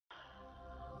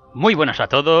Muy buenas a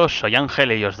todos, soy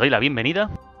Ángel y os doy la bienvenida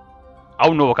a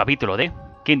un nuevo capítulo de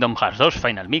Kingdom Hearts 2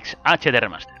 Final Mix HD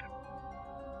Remaster.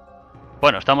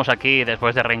 Bueno, estamos aquí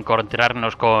después de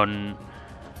reencontrarnos con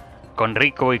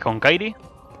Rico y con Kairi.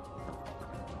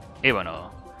 Y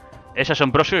bueno, es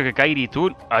asombroso que Kairi y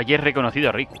tú hayáis reconocido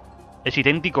a Rico. Es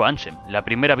idéntico a Ansem, la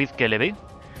primera vez que le ve,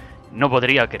 no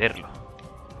podría creerlo.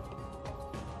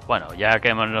 Bueno, ya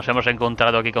que nos hemos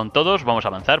encontrado aquí con todos, vamos a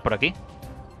avanzar por aquí.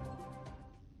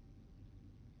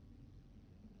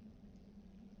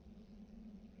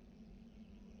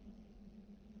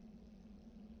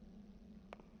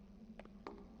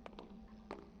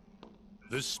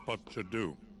 This spot should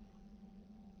do.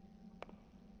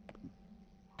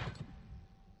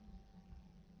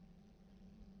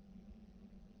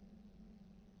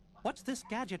 What's this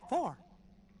gadget for?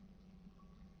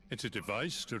 It's a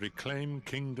device to reclaim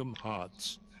Kingdom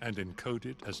Hearts and encode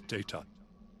it as data.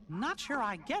 Not sure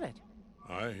I get it.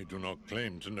 I do not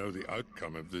claim to know the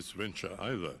outcome of this venture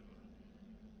either.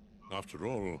 After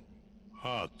all,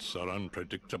 hearts are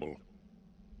unpredictable.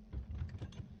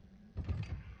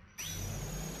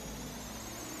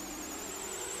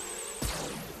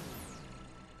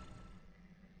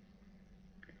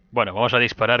 Bueno, vamos a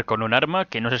disparar con un arma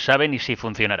que no se sabe ni si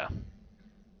funcionará.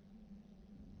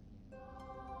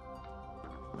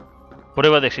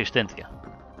 Prueba de existencia.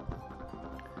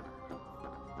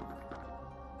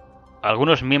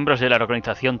 Algunos miembros de la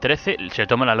organización 13 se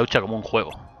toman la lucha como un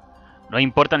juego. No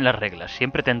importan las reglas,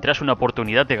 siempre tendrás una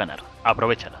oportunidad de ganar.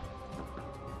 Aprovéchala.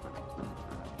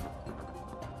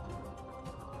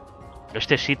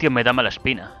 Este sitio me da mala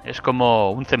espina, es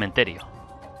como un cementerio.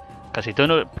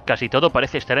 Casi todo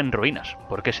parece estar en ruinas.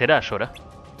 ¿Por qué será, Sora?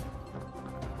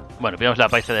 Bueno, vemos la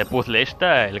pieza de puzzle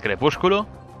esta, el crepúsculo.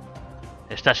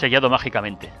 Está sellado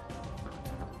mágicamente.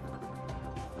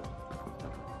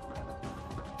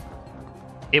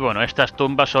 Y bueno, estas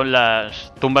tumbas son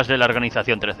las tumbas de la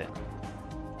organización 13.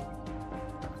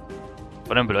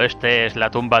 Por ejemplo, esta es la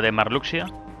tumba de Marluxia.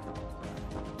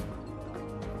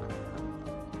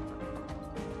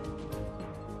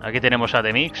 Aquí tenemos a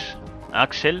Demix,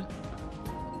 Axel,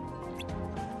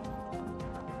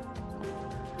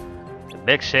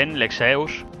 Vexen,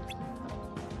 Lexaeus.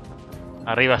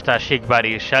 Arriba está Shikbar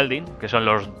y Shaldin, que son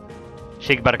los...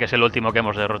 Shikbar, que es el último que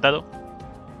hemos derrotado.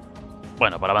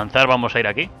 Bueno, para avanzar vamos a ir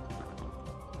aquí.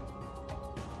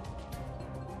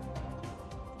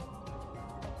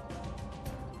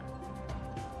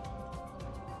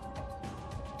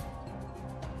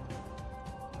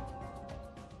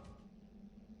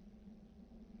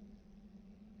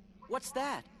 What's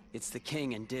that? It's the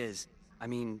king and Diz. I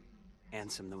mean,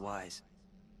 Ansem the Wise.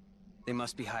 They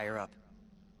must be higher up.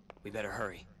 We better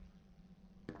hurry.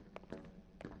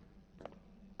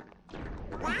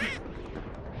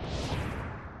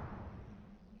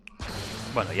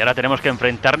 Bueno, y ahora tenemos que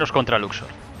enfrentarnos contra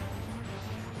Luxord.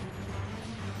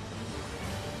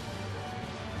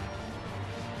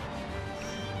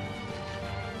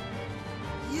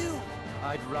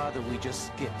 I'd rather we just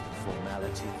skip the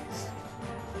formalities.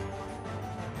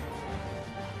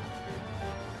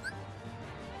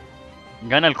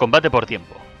 Gana el combate por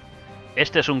tiempo.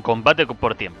 Este es un combate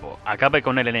por tiempo. Acabe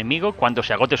con el enemigo cuando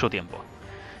se agote su tiempo.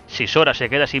 Si Sora se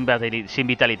queda sin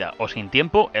vitalidad o sin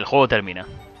tiempo, el juego termina.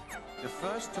 The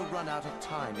first to run out of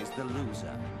time is the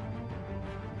loser.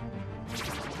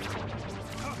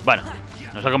 Bueno,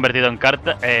 nos ha convertido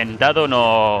en dado,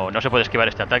 no se puede esquivar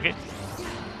este ataque.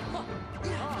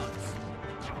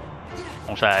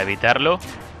 Vamos a evitarlo.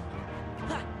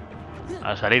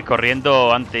 A salir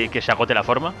corriendo antes de que se agote la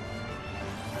forma.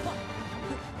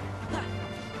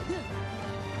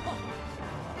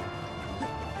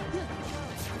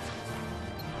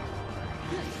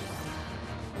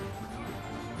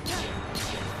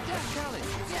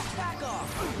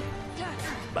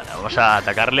 Vale, vamos a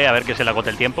atacarle a ver que se le agote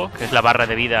el tiempo, que es la barra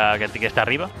de vida que está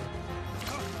arriba.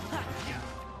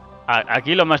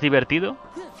 Aquí lo más divertido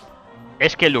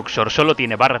es que Luxord solo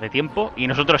tiene barra de tiempo y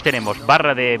nosotros tenemos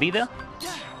barra de vida.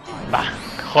 Bah,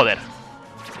 joder.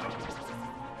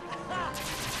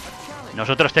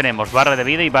 Nosotros tenemos barra de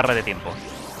vida y barra de tiempo.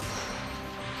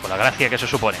 Por la gracia que eso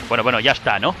supone. Bueno, ya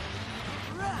está, ¿no?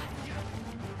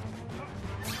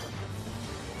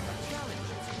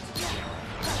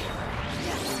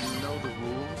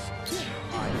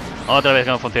 Otra vez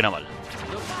que no funciona mal.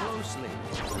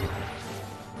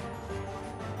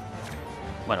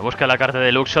 Bueno, busca la carta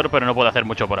de Luxord, pero no puedo hacer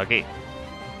mucho por aquí.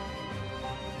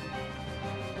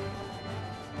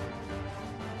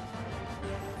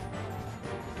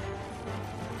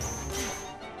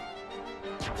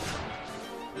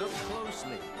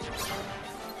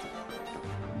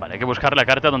 Vale, hay que buscar la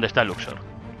carta donde está Luxord.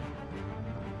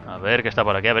 ver qué está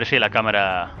por aquí, a ver si la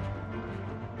cámara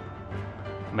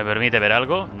me permite ver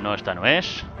algo. No, esta no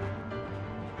es.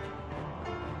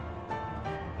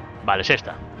 Vale, es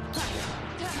esta.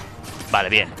 Vale,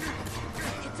 bien.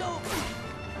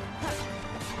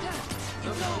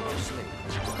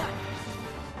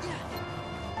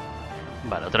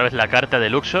 Vale, otra vez la carta de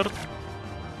Luxord.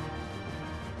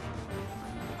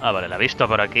 Ah, vale, la he visto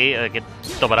por aquí.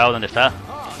 Quieto parado, ¿dónde está?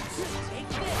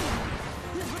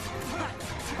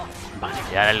 Vale,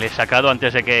 ya le he sacado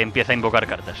antes de que empiece a invocar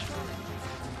cartas.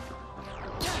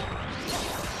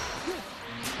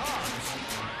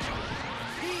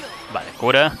 Vale,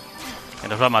 cura. Que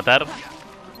nos va a matar.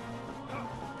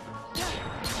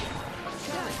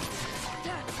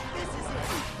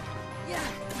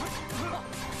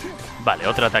 Vale,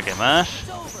 otro ataque más.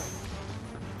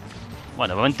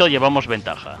 Bueno, de momento llevamos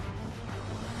ventaja.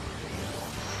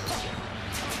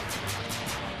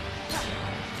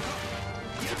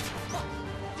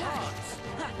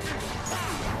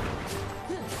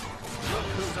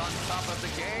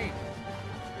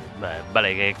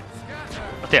 Vale, que...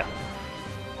 Hostia.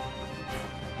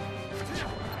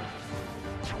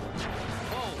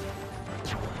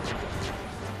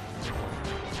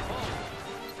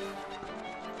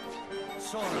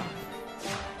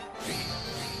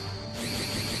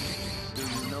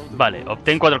 Vale,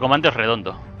 obtén 4 comandos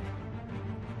redondo.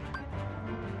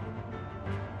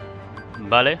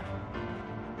 Vale.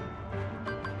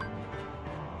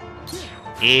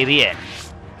 Y bien.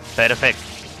 Perfecto.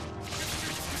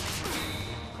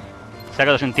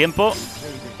 Sácalo sin tiempo.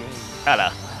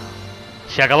 ¡Hala!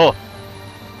 Se acabó.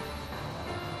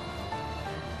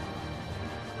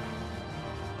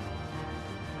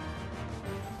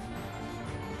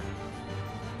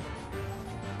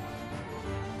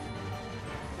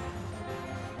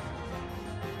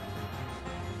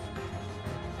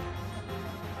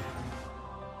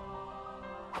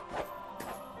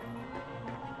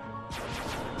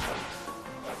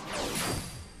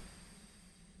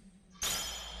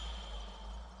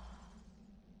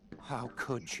 How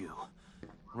could you,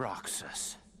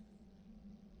 Roxas?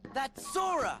 That's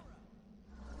Sora!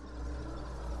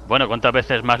 Bueno, ¿cuántas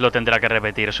veces más lo tendrá que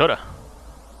repetir Sora?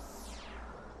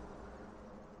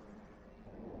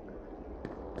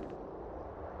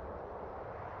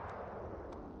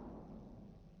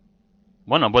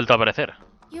 Bueno, han vuelto a aparecer.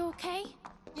 You okay?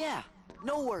 Yeah,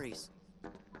 no worries.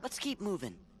 Let's keep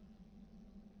moving.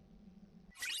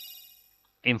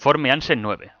 Informe Ansem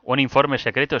 9. Un informe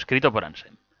secreto escrito por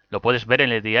Ansem. Lo puedes ver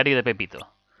en el diario de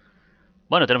Pepito.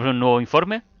 Bueno, tenemos un nuevo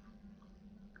informe.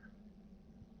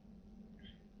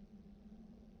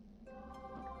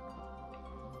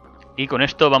 Y con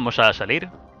esto vamos a salir.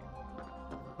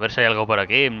 A ver si hay algo por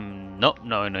aquí. No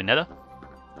hay nada.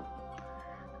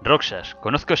 Roxas,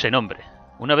 conozco ese nombre.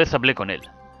 Una vez hablé con él.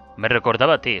 Me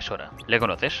recordaba a ti, Sora. ¿Le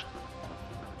conoces?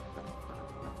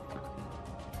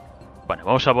 Bueno,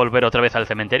 vamos a volver otra vez al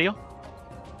cementerio.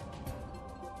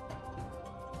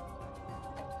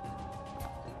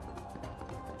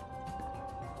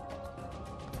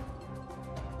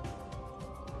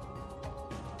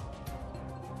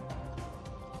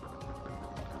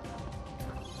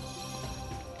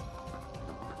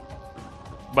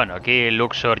 Bueno, aquí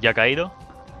Luxord ya ha caído.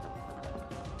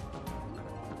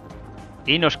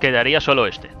 Y nos quedaría solo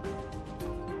este.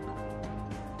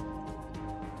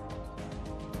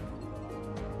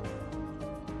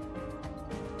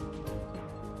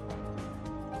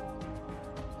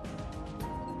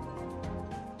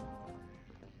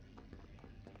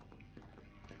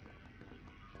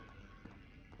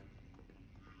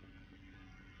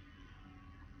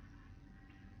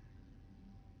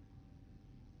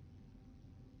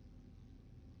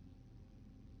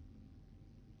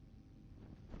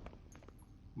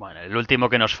 Bueno, el último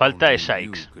que nos falta es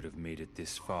Saix.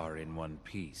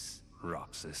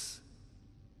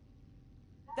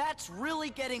 That's really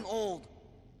getting old.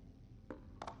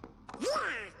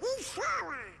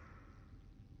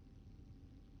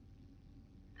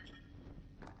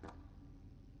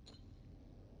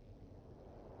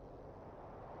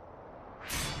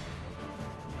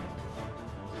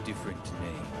 Different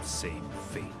name, same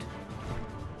fate.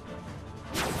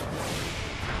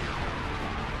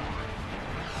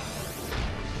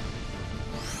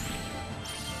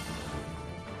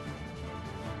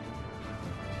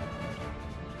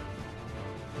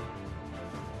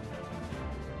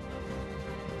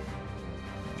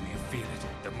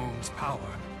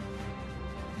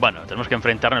 Bueno, tenemos que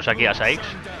enfrentarnos aquí a Saix.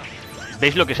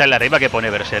 ¿Veis lo que sale arriba que pone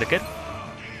Berserker?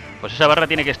 Pues esa barra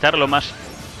tiene que estar lo más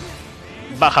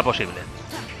baja posible.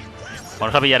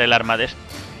 Vamos a pillar el arma de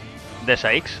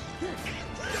Saix.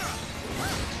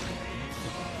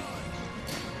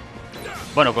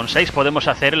 Bueno, con 6 podemos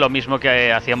hacer lo mismo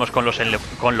que hacíamos con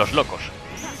los locos.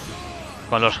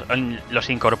 Con los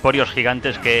incorpóreos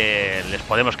gigantes, que les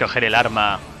podemos coger el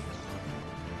arma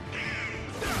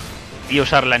y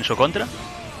usarla en su contra.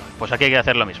 Pues aquí hay que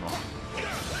hacer lo mismo.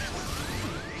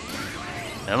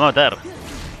 Me voy a matar.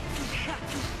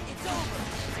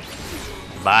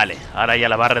 Vale, ahora ya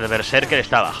la barra de Berserker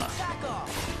está baja.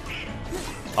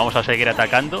 Vamos a seguir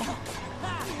atacando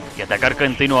y atacar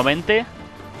continuamente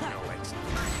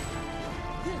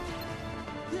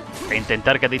e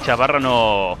intentar que dicha barra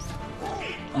no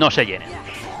se llene,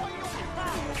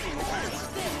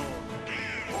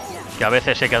 que a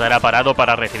veces se quedará parado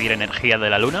para recibir energía de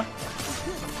la luna.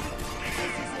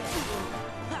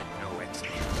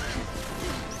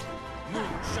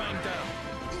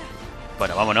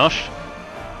 Bueno, vámonos.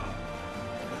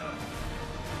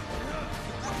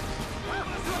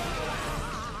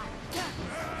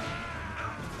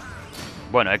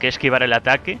 Bueno, hay que esquivar el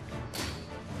ataque.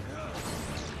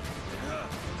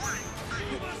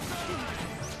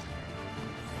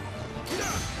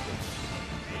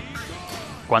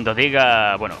 Cuando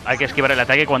diga... Bueno, hay que esquivar el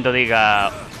ataque cuando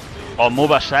diga o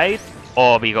move aside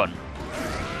o be gone.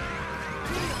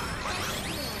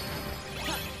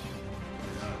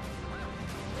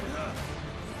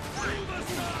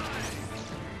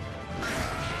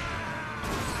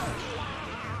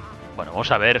 Bueno,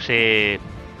 vamos a ver si...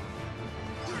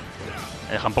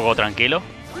 me deja un poco tranquilo.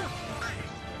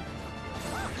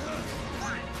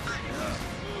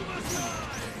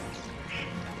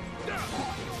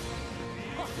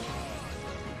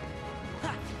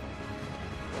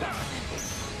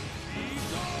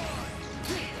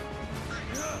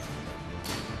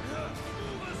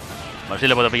 A ver si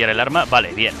le puedo pillar el arma.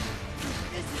 Vale, bien.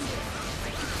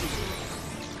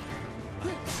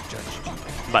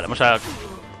 Vale, vamos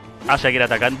a seguir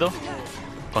atacando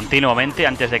continuamente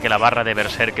antes de que la barra de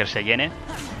Berserker se llene.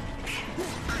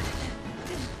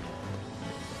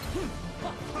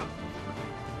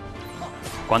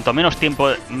 Cuanto menos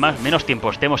tiempo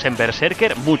estemos en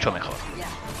Berserker, mucho mejor.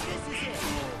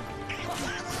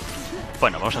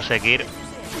 Bueno, vamos a seguir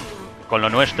con lo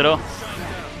nuestro.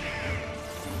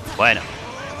 Bueno,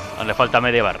 aún le falta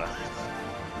media barra.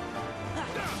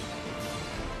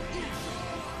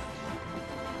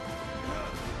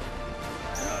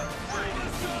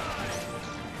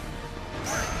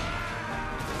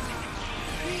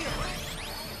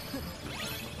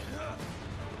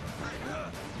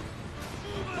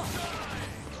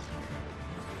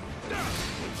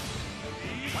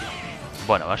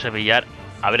 Bueno, vamos a pillar.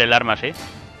 A ver el arma, sí.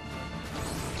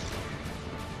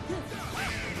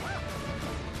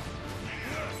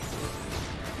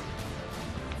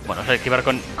 Bueno, vamos a esquivar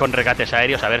con regates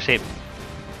aéreos. A ver si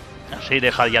así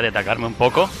deja ya de atacarme un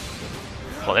poco.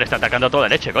 Joder, está atacando a toda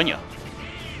leche, coño.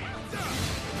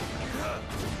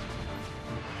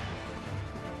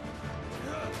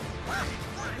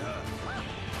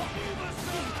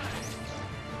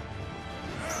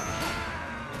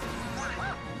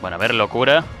 Bueno, a ver,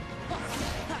 locura.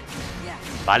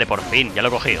 Vale, por fin, ya lo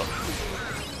he cogido.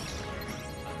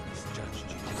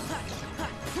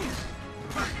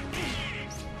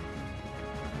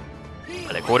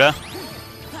 Vale, cura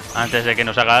antes de que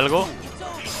nos haga algo.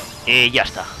 Y ya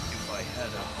está.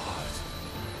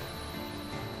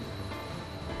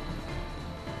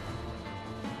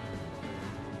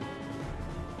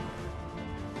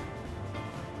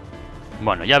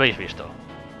 Bueno, ya habéis visto.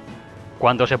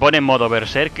 Cuando se pone en modo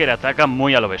Berserker, ataca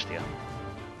muy a lo bestia.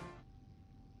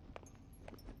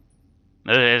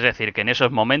 Es decir, que en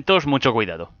esos momentos, mucho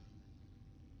cuidado.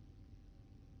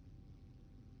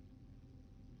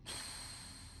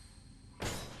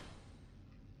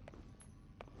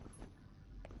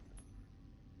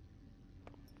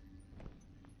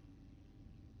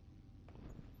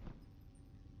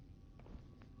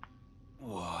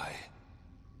 Why?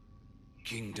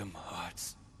 Kingdom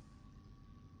Hearts.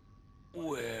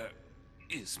 Where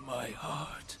is my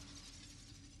heart?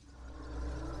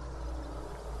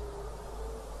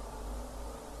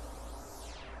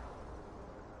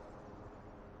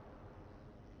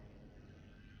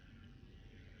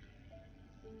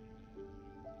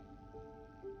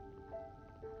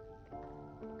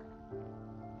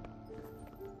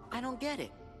 I don't get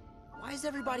it. Why has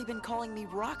everybody been calling me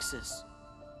Roxas?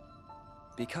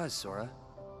 Because, Sora.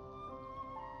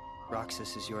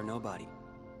 Roxas is your nobody.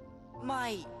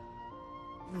 My...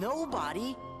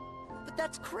 nobody? But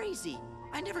that's crazy.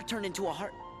 I never turned into a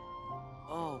heart...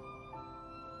 Oh.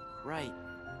 Right.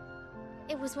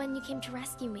 It was when you came to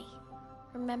rescue me.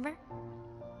 Remember?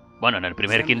 Bueno, en el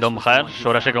primer Kingdom Hearts,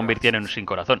 Sora se convirtió en un sin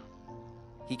corazón.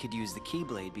 He could use the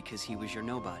Keyblade because he was your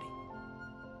nobody.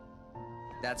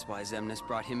 That's why Xemnas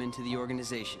brought him into the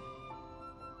organization.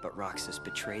 But Roxas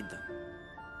betrayed them.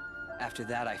 After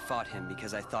that, I fought him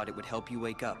because I thought it would help you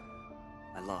wake up.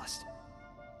 I lost.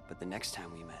 But the next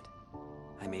time we met,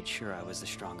 I made sure I was the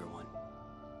stronger one.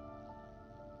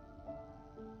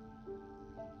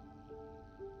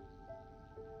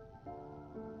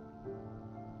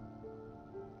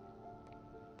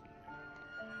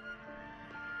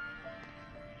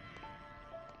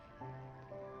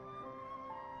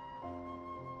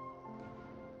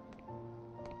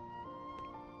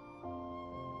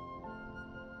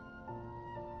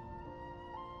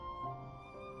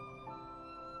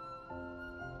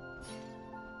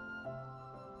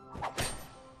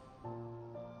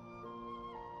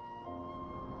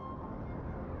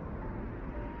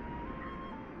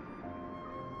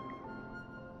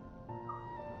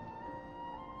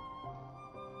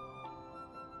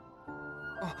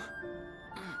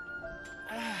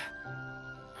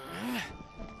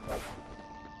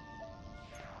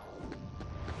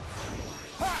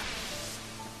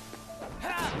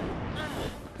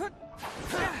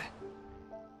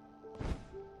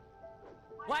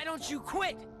 Why don't you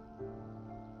quit?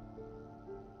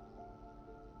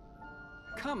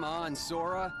 Come on,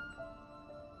 Sora.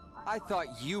 I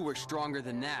thought you were stronger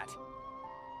than that.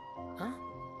 Huh?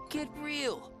 Get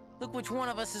real. Look which one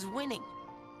of us is winning.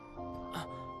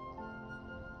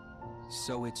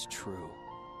 So it's true.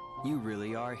 You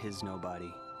really are his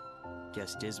nobody.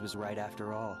 Guess Diz was right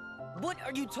after all. What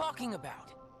are you talking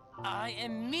about? I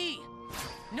am me.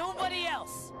 Nobody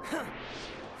else.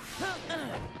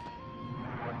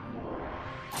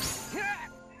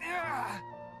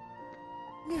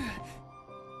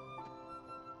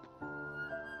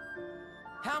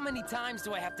 How many times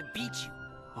do I have to beat you?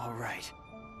 All right.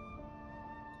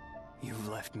 You've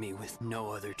left me with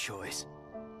no other choice.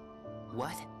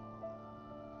 What?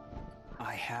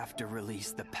 I have to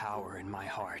release the power in my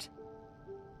heart.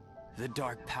 The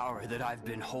dark power that I've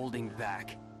been holding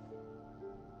back.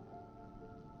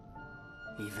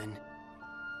 Even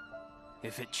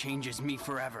if it changes me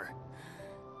forever.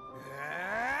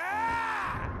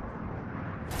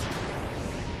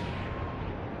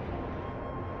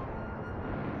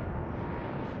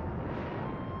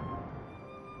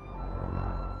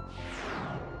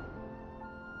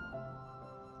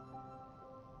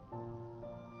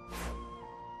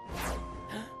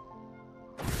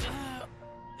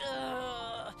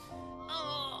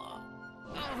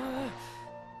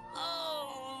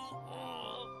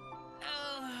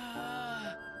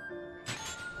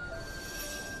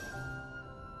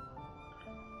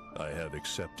 I have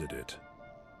accepted it.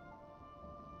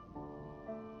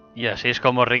 Y así es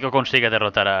como Rico consigue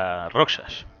derrotar a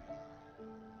Roxas.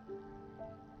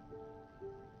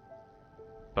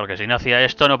 Porque si no hacía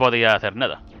esto no podía hacer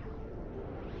nada.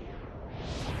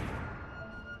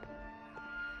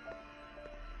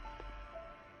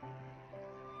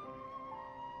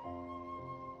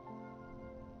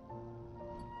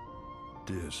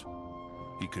 Diz,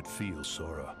 he could feel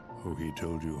Sora. Oh, he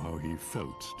told you how he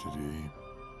felt, did he?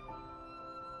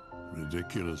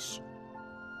 Ridiculous.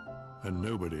 And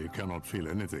nobody cannot feel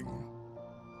anything.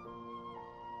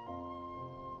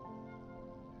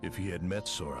 If he had met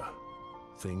Sora,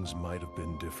 things might have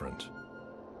been different.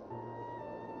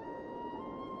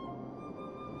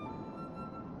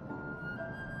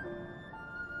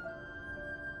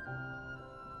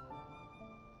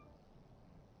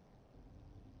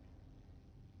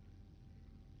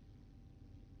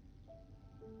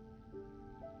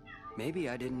 Maybe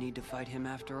I didn't need to fight him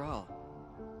after all.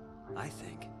 I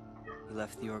think he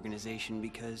left the organization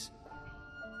because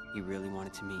he really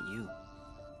wanted to meet you.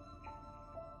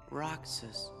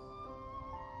 Roxas.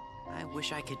 I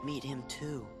wish I could meet him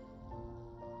too.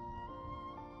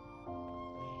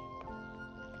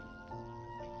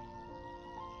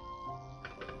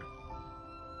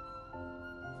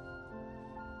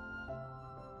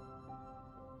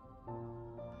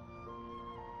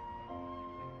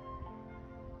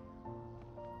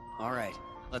 All right,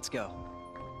 let's go.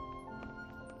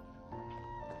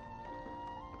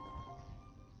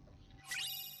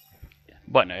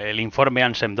 Bueno, el informe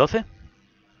Ansem 12.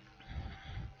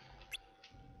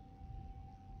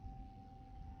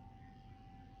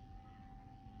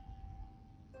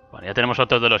 Bueno, ya tenemos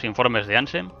otro de los informes de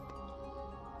Ansem.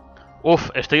 Uf,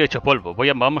 estoy hecho polvo.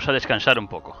 Vamos a descansar un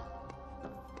poco.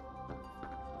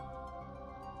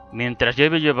 Mientras yo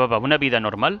llevaba una vida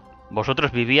normal,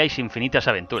 vosotros vivíais infinitas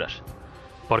aventuras.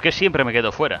 ¿Por qué siempre me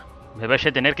quedo fuera? Me vais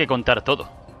a tener que contar todo.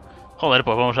 Joder,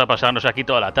 pues vamos a pasarnos aquí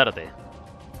toda la tarde.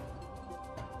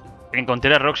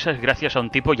 Encontré a Roxas gracias a un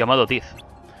tipo llamado Tiz.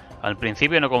 Al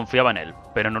principio no confiaba en él,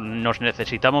 pero nos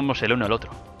necesitábamos el uno al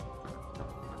otro.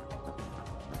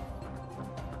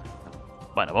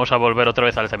 Bueno, vamos a volver otra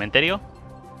vez al cementerio.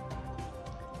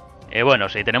 Bueno,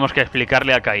 sí, tenemos que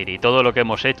explicarle a Kairi todo lo que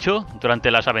hemos hecho durante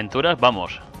las aventuras.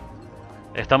 Vamos.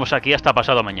 Estamos aquí hasta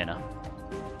pasado mañana.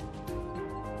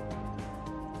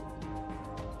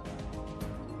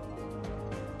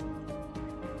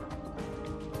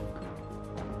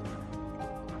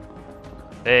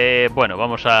 Bueno,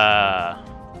 vamos a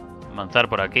avanzar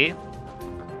por aquí.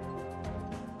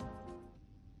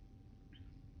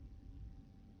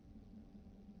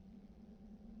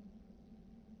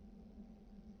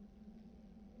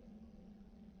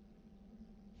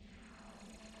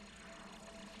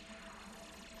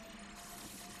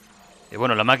 Y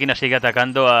bueno, la máquina sigue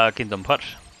atacando a Kingdom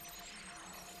Hearts.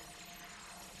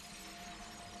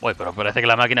 Uy, pero parece que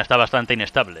la máquina está bastante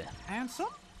inestable. Ansem?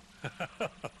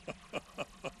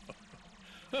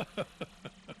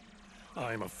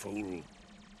 I'm a fool.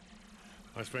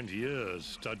 I spent years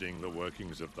studying the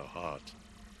workings of the heart.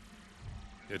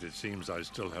 Yet it seems I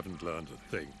still haven't learned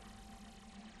a thing.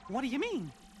 What do you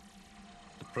mean?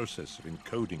 The process of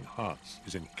encoding hearts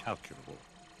is incalculable.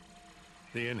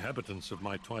 The inhabitants of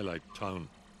my twilight town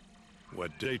were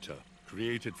data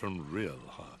created from real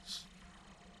hearts.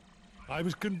 I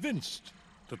was convinced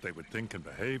that they would think and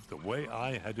behave the way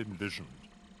I had envisioned,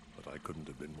 but I couldn't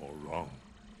have been more wrong.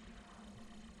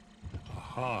 A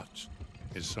heart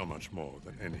is so much more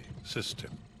than any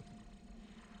system.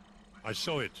 I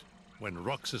saw it when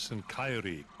Roxas and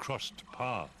Kairi crossed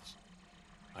paths.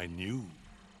 I knew,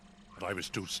 but I was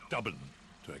too stubborn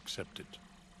to accept it.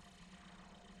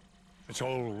 It's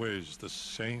always the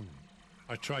same.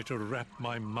 I try to wrap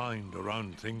my mind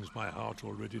around things my heart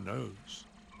already knows,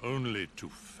 only to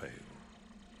fail.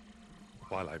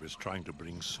 While I was trying to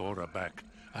bring Sora back,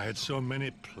 I had so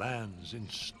many plans in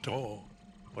store.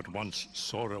 But once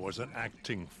Sora was an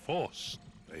acting force,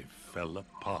 they fell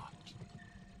apart.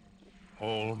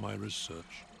 All my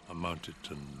research amounted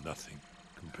to nothing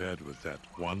compared with that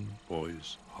one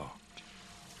boy's heart.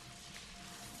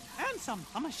 Ansem,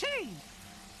 a machine!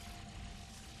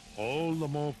 All the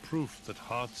more proof that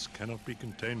hearts cannot be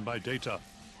contained by data.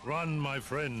 Run, my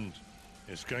friend.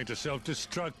 It's going to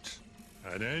self-destruct,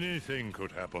 and anything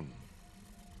could happen.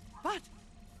 But,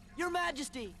 Your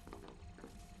Majesty!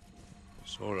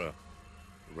 Sora,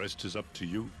 the rest is up to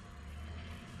you.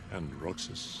 And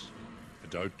Roxas, I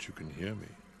doubt you can hear me,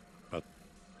 but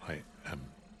I am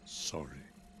sorry.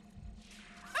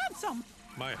 Ansem!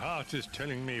 My heart is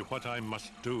telling me what I must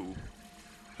do.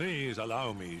 Please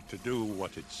allow me to do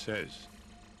what it says.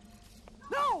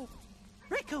 No!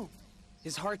 Riku!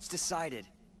 His heart's decided.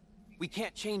 We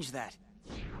can't change that.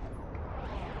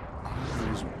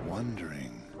 I was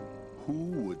wondering,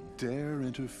 who would dare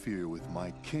interfere with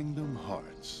my kingdom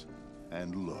hearts?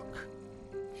 And look,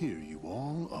 here you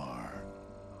all are.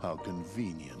 How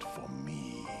convenient for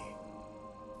me.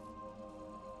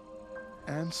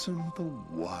 Ansem the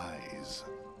Wise.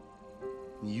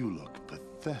 You look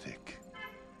pathetic.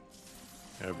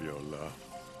 Have your laugh.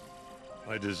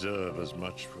 I deserve as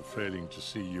much for failing to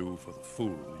see you for the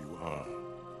fool you are.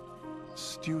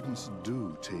 Students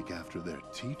do take after their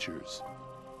teachers.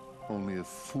 Only a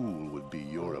fool would be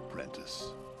your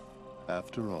apprentice.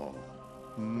 After all,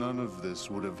 none of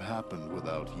this would have happened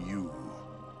without you.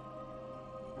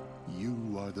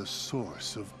 You are the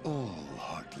source of all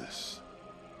Heartless.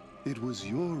 It was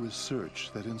your research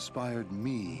that inspired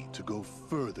me to go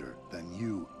further than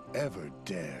you ever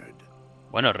dared.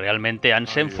 Bueno, realmente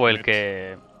Ansem fue el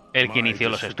que inició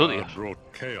los estudios.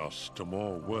 Brought chaos to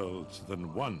more worlds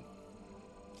than one.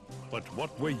 But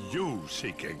what were you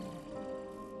seeking?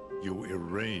 You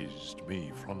erased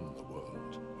me from the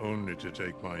world, only to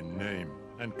take my name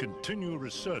and continue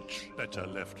research better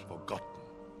left forgotten.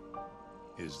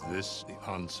 Is this the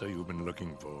answer you've been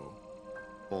looking for?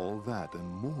 All that and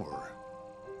more.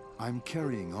 I'm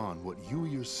carrying on what you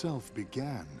yourself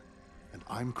began, and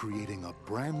I'm creating a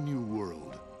brand new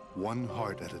world, one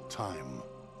heart at a time.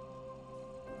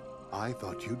 I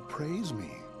thought you'd praise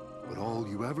me, but all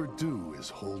you ever do is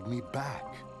hold me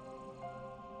back.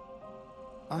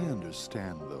 I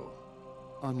understand, though.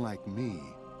 Unlike me,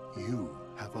 you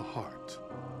have a heart,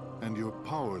 and you're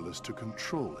powerless to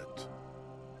control it.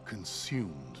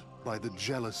 Consumed by the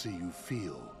jealousy you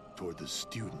feel toward the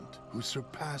student who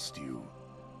surpassed you.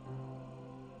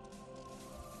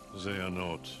 They are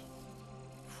not.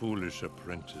 Foolish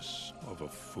apprentice of a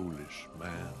foolish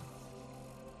man.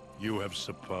 You have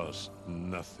surpassed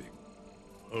nothing.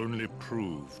 Only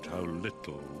proved how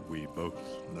little we both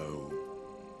know.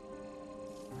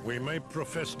 We may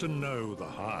profess to know the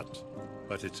heart,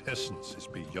 but its essence is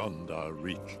beyond our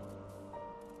reach.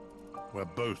 We're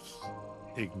both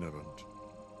ignorant,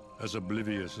 as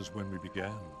oblivious as when we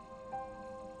began.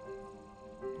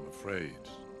 afraid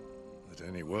that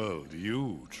any world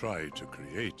you try to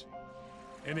create,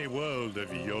 any world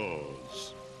of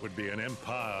yours, would be an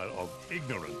empire of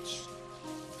ignorance.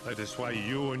 That is why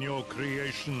you and your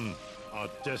creation are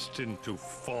destined to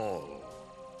fall.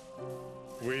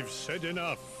 We've said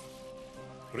enough.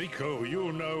 Rico,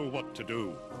 you know what to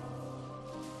do.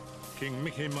 King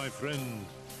Mickey, my friend,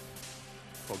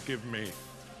 forgive me.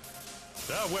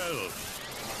 Farewell.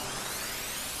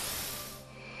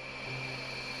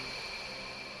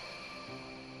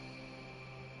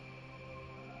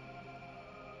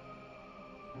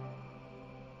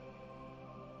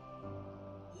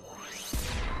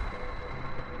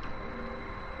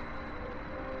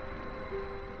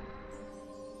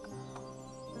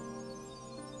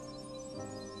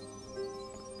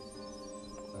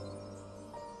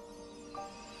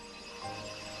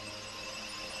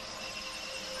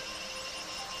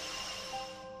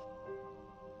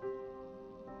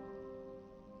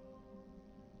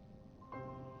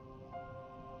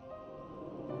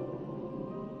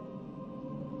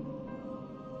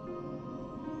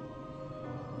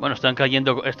 Bueno,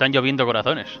 están lloviendo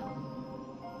corazones.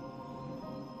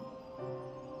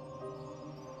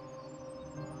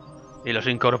 Y los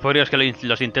incorpóreos que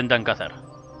los intentan cazar.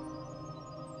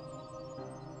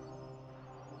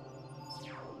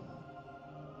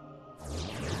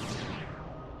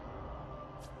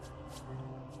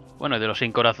 Bueno,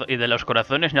 y de los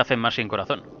corazones nacen más sin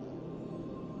corazón.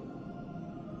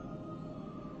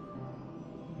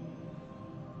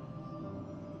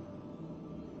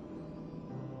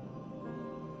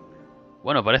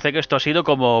 Bueno, parece que esto ha sido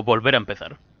como volver a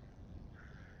empezar.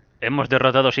 Hemos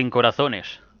derrotado sin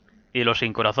corazones y los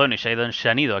sin corazones se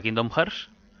han ido a Kingdom Hearts.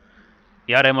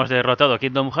 Y ahora hemos derrotado a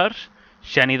Kingdom Hearts,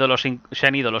 se han ido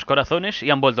los corazones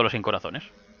y han vuelto los sin corazones.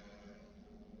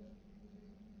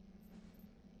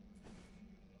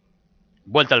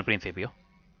 Vuelta al principio.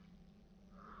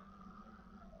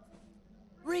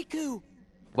 Riku.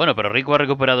 Bueno, pero Riku ha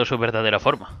recuperado su verdadera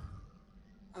forma.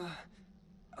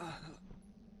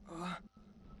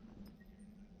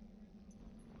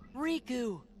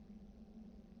 Riku.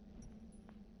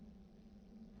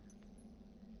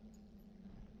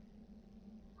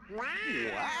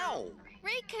 Wow.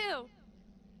 Riku!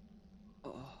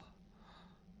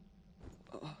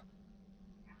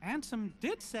 Ansem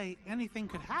did say anything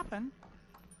could happen.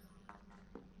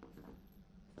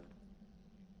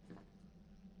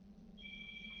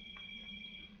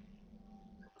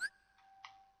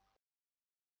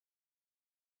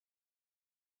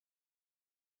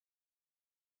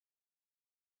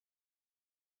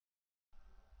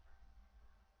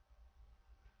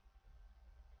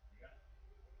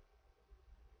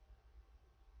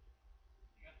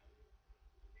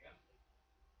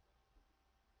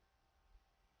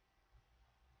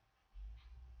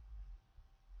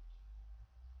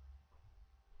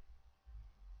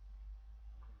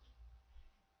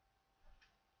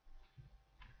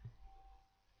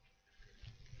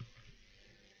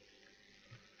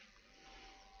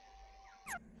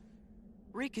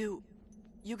 Riku,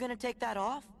 you gonna take that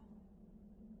off?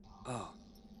 Oh.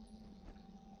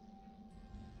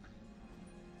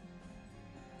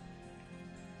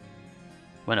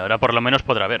 Bueno, ahora por lo menos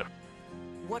podrá ver.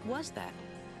 What was that?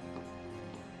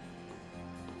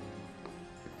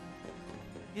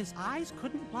 His eyes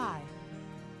couldn't lie.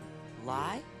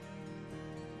 Lie?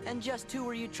 And just who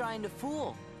were you trying to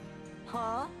fool?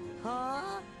 Huh?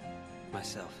 Huh?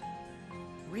 Myself.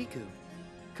 Riku,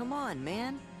 come on,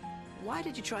 man. Why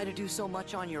did you try to do so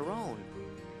much on your own?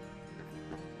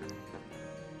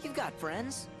 You've got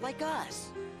friends, like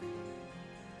us.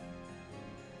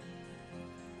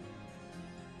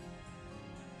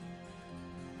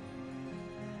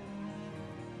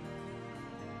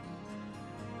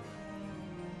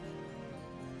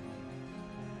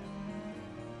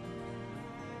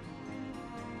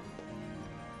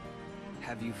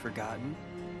 Have you forgotten?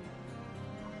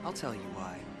 I'll tell you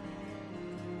why.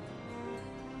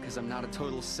 Because I'm not a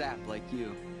total sap like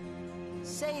you.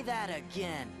 Say that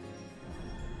again.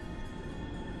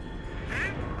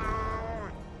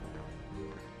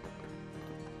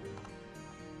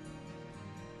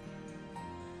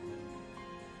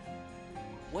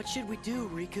 What should we do,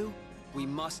 Riku? We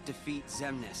must defeat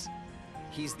Xemnas.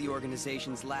 He's the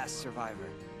organization's last survivor.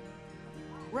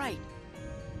 Right.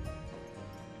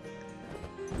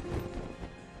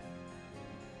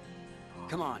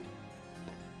 Come on.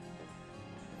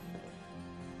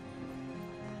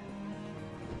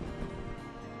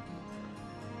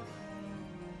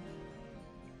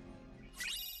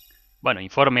 Bueno,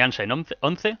 informe Ansem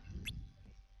 11.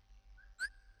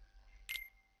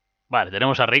 Vale,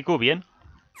 tenemos a Riku, bien.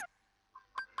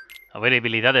 A ver,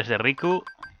 habilidades de Riku.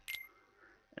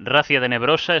 Racia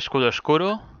tenebrosa, escudo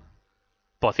oscuro.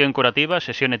 Poción curativa,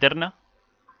 sesión eterna.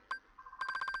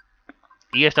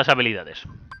 Y estas habilidades.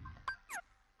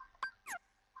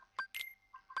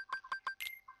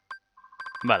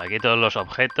 Vale, aquí todos los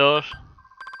objetos.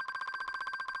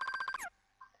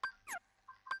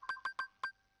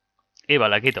 Y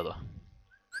vale, aquí todo.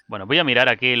 Bueno, voy a mirar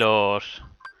aquí los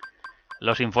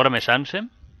informes Ansem.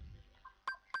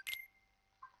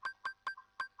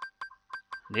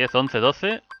 10, 11,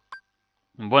 12.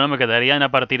 Bueno, me quedarían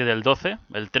a partir del 12,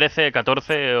 el 13,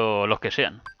 14 o los que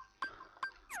sean.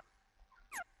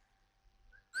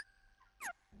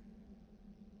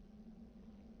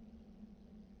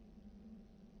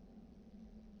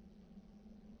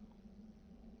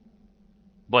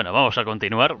 Bueno, vamos a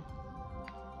continuar.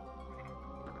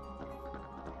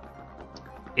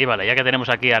 Y vale, ya que tenemos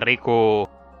aquí a Riku,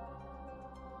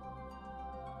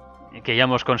 que ya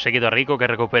hemos conseguido a Riku que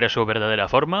recupere su verdadera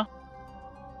forma.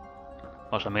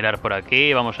 Vamos a mirar por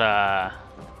aquí, vamos a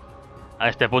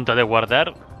este punto de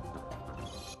guardar.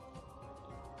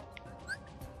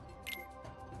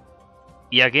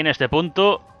 Y aquí en este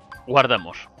punto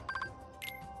guardamos.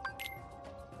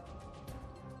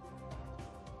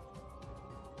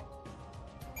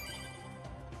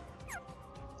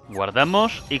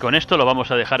 Guardamos y con esto lo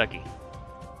vamos a dejar aquí.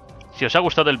 Si os ha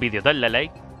gustado el vídeo, dadle a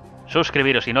like,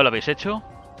 suscribiros si no lo habéis hecho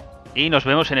y nos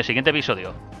vemos en el siguiente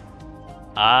episodio.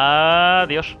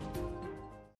 Adiós.